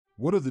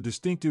What are the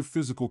distinctive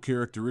physical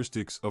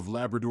characteristics of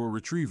Labrador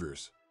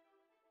Retrievers?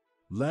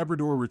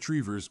 Labrador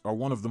Retrievers are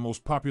one of the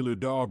most popular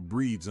dog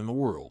breeds in the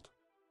world.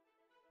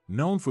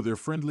 Known for their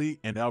friendly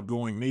and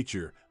outgoing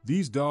nature,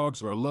 these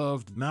dogs are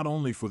loved not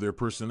only for their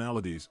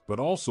personalities but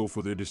also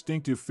for their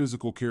distinctive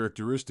physical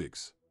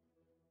characteristics.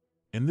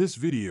 In this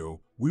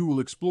video, we will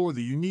explore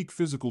the unique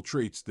physical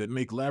traits that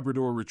make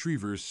Labrador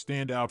Retrievers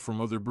stand out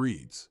from other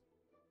breeds.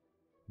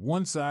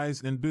 1.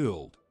 Size and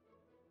build.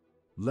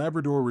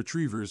 Labrador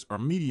Retrievers are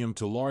medium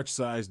to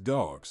large-sized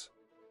dogs.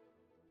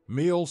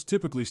 Males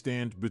typically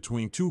stand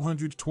between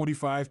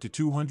 225 to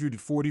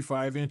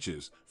 245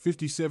 inches,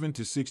 57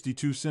 to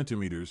 62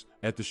 centimeters,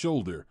 at the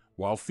shoulder,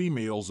 while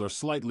females are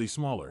slightly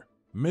smaller,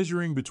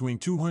 measuring between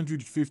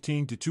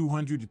 215 to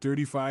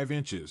 235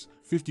 inches,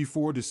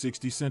 54 to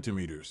 60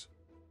 centimeters.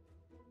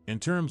 In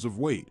terms of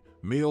weight,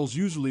 males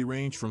usually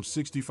range from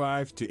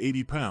 65 to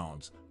 80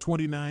 pounds,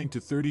 29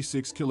 to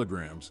 36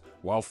 kilograms,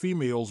 while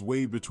females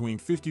weigh between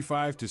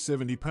 55 to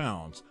 70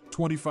 pounds,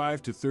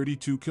 25 to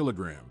 32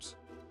 kilograms.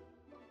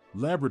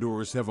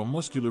 Labradors have a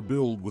muscular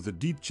build with a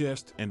deep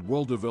chest and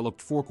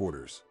well-developed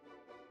forequarters.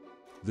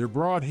 Their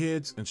broad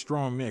heads and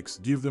strong necks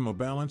give them a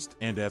balanced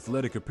and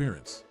athletic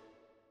appearance.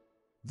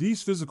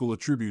 These physical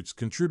attributes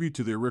contribute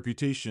to their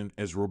reputation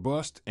as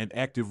robust and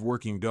active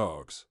working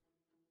dogs.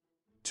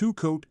 2.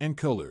 Coat and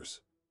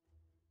colors.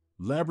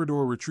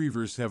 Labrador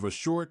Retrievers have a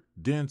short,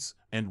 dense,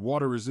 and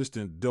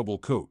water-resistant double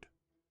coat.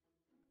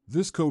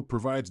 This coat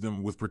provides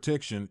them with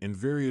protection in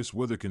various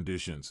weather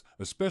conditions,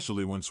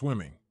 especially when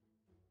swimming.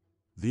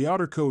 The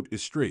outer coat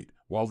is straight,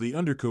 while the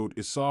undercoat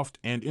is soft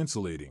and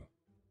insulating.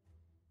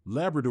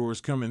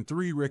 Labradors come in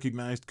 3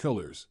 recognized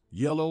colors: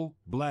 yellow,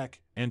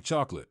 black, and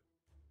chocolate.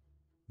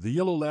 The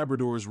yellow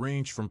Labradors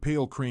range from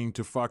pale cream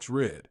to fox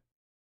red.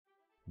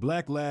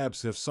 Black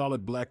Labs have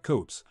solid black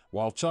coats,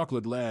 while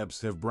chocolate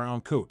Labs have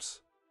brown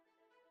coats.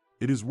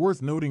 It is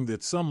worth noting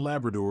that some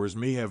Labradors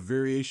may have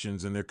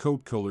variations in their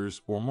coat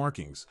colors or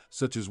markings,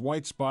 such as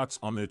white spots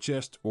on their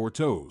chest or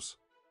toes.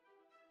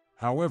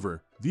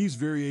 However, these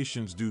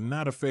variations do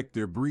not affect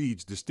their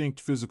breed's distinct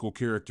physical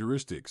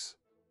characteristics.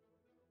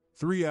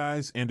 3.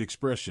 Eyes and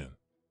expression.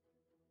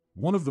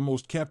 One of the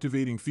most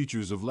captivating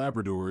features of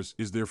Labradors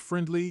is their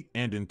friendly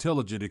and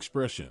intelligent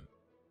expression.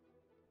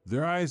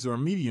 Their eyes are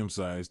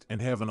medium-sized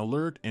and have an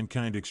alert and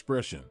kind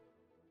expression.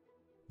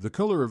 The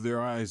color of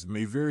their eyes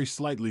may vary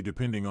slightly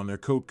depending on their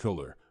coat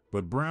color,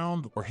 but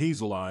brown or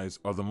hazel eyes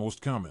are the most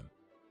common.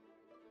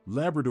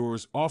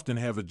 Labradors often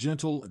have a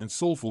gentle and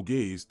soulful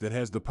gaze that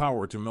has the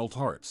power to melt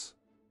hearts.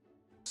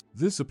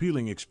 This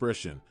appealing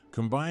expression,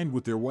 combined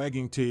with their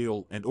wagging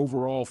tail and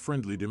overall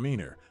friendly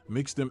demeanor,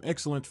 makes them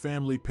excellent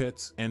family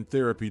pets and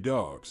therapy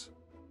dogs.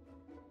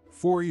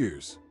 4.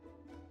 Ears.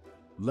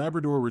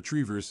 Labrador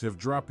Retrievers have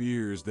drop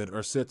ears that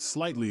are set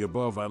slightly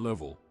above eye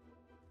level.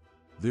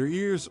 Their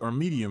ears are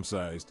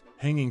medium-sized,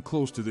 hanging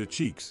close to their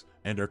cheeks,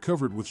 and are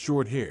covered with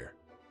short hair.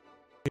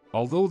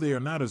 Although they are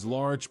not as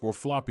large or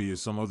floppy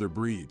as some other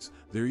breeds,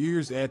 their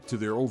ears add to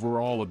their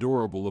overall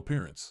adorable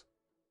appearance.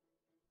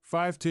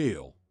 5.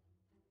 Tail.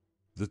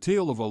 The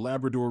tail of a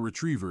Labrador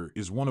Retriever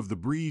is one of the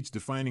breed's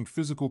defining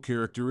physical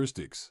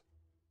characteristics.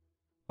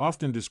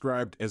 Often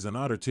described as an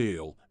otter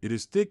tail, it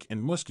is thick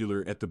and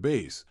muscular at the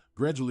base,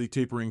 gradually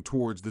tapering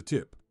towards the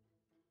tip.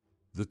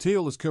 The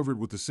tail is covered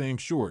with the same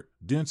short,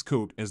 dense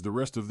coat as the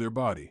rest of their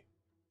body.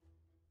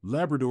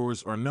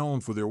 Labradors are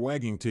known for their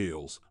wagging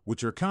tails,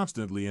 which are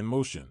constantly in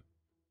motion.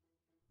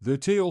 Their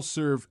tails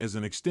serve as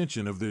an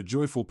extension of their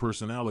joyful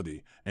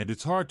personality, and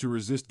it's hard to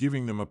resist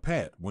giving them a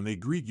pat when they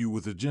greet you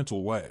with a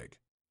gentle wag.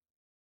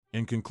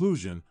 In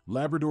conclusion,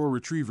 Labrador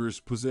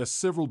Retrievers possess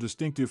several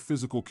distinctive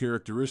physical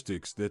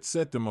characteristics that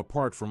set them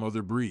apart from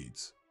other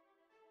breeds.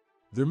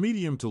 Their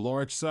medium to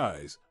large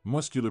size,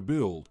 muscular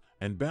build,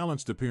 and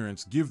balanced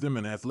appearance give them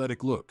an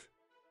athletic look.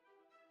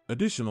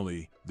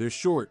 Additionally, their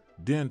short,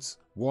 dense,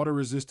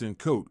 water-resistant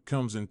coat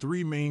comes in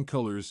 3 main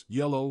colors: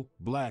 yellow,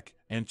 black,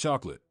 and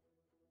chocolate.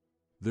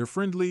 Their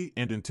friendly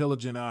and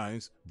intelligent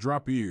eyes,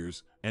 drop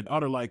ears, and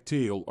otter-like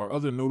tail are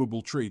other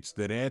notable traits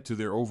that add to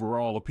their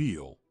overall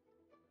appeal.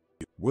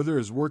 Whether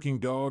as working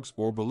dogs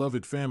or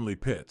beloved family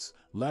pets,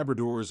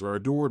 Labradors are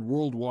adored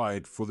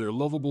worldwide for their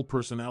lovable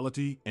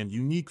personality and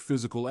unique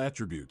physical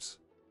attributes.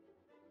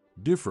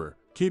 Differ,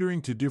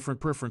 catering to different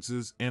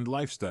preferences and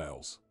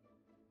lifestyles.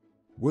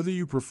 Whether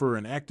you prefer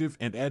an active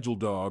and agile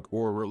dog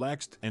or a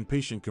relaxed and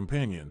patient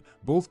companion,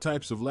 both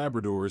types of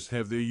Labradors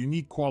have their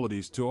unique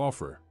qualities to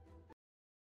offer.